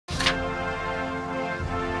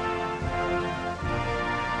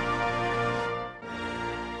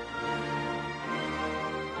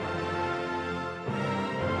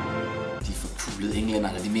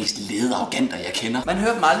englænderne er de mest lede arroganter, jeg kender. Man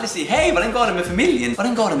hører dem aldrig sige, hey, hvordan går det med familien?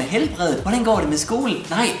 Hvordan går det med helbredet? Hvordan går det med skolen?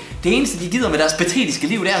 Nej, det eneste de gider med deres patetiske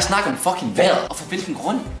liv, det er at snakke om fucking vejret. Og for hvilken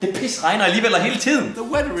grund? Det pis regner alligevel hele tiden. The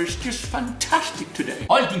weather is just fantastic today.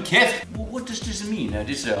 Hold din kæft. What does this mean?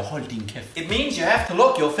 This hold din kæft. It means you have to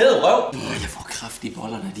look your fed røv. Jeg får kraftige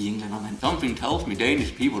bollerne af de englænder, mand. Something tells me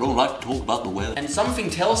Danish people don't like to talk about the weather. And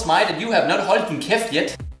something tells me that you have not holdt din kæft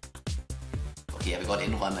yet. Okay, jeg vil godt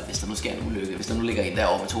indrømme, at hvis der nu sker en ulykke, hvis der nu ligger en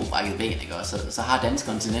derovre med 2 brækkede ben, ikke også, så har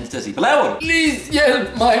danskeren tendens til at sige, hvad laver du? Please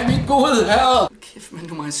hjælp mig, min gode herre! Kæft, man,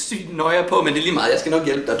 du må have sygt nøje på, men det er lige meget, jeg skal nok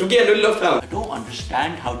hjælpe dig. Du giver en øl i lufthavn. I don't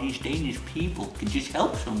understand how these Danish people can just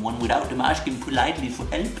help someone without them asking politely for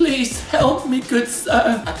help. Please help me, good sir.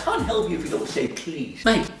 I can't help you if you don't say please.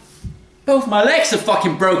 Mate, both my legs are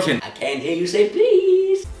fucking broken. I can't hear you say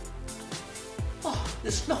please. Oh,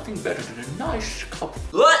 there's nothing better than a nice cup.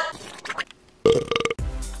 What?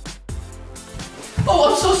 Oh,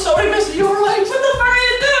 I'm so sorry, Mr. You're right. What the fuck are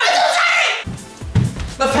you doing?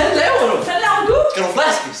 Hvad fanden laver du? Hvad laver du? Skal du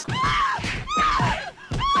flaskes?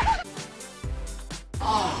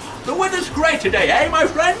 The weather's great today, eh, my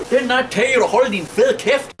friend? Didn't I tell you to hold din fede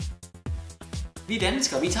kæft? Vi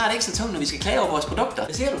danskere, vi tager det ikke så tungt, når vi skal klage over vores produkter.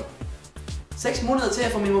 Hvad siger du? 6 måneder til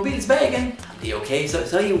at få min mobil tilbage igen. Jamen, det er okay,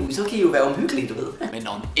 så kan I jo være omhyggelige, du ved. Men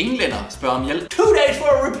når en englænder spørger om hjælp, 2 days for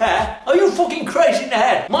a repair? Are you fucking crazy in the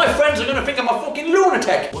head? My friends are gonna think I'm a fucking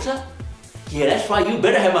lunatic. What's that? Yeah, that's right, you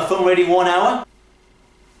better have my phone ready 1 hour.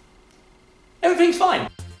 Everything's fine.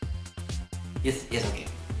 Yes, okay.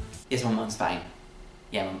 Yes, my mom's fine.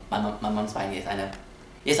 Yeah, my mom's fine, yes, I know.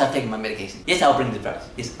 Yes, I've taken my medication. Yes, I'll bring the drugs.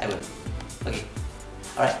 Yes, I will. Okay.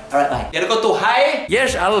 Alright, bye. Ja, det går du hej.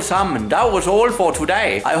 Yes, alle sammen. That was all for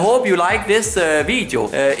today. I hope you like this video.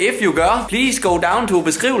 If you gør, please go down to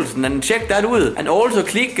beskrivelsen and check that ud. And also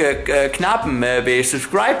click knappen ved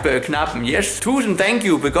subscribe-knappen. Yes, tusind thank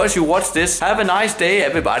you because you watched this. Have a nice day,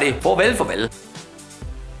 everybody. Farvel.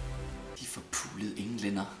 De forpulede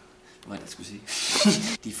englænder. Hvad var det, jeg skulle sige?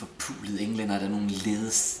 De forpulede englænder, der er nogle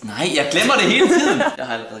ledes... Nej, jeg glemmer det hele tiden! Jeg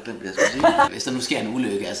har allerede glemt, hvad jeg skulle sige. Hvis der nu sker en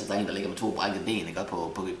ulykke, altså der er en, der ligger med 2 brækkede ben, ikke?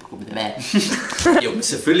 På jo, men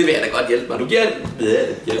selvfølgelig vil jeg da godt hjælpe mig. Du giver en...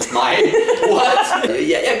 Hjælp mig. What?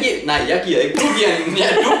 Jeg giver ikke. Du giver en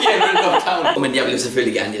løn på tavlen. Men jeg vil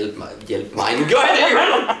selvfølgelig gerne hjælpe mig. Nu gør jeg det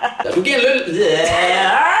ikke! Du giver en løn...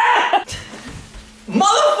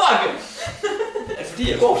 Motherfucker! Er det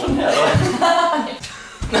fordi, jeg går sådan her, eller hvad?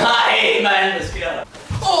 Nej, man, hvad sker der?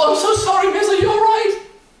 Oh, I'm so sorry, mister, you're right.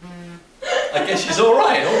 I guess she's all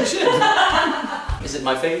right, holy shit. Is it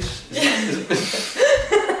my face?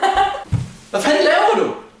 Hvad fanden laver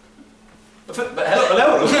du? Hvad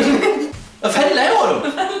laver du? Hvad fanden laver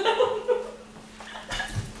du?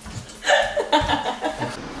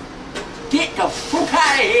 Get the fuck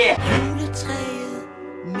out of here! Juletræet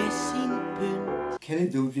med sin pynt.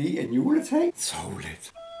 Kan du lide en juletræ? Så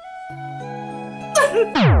let.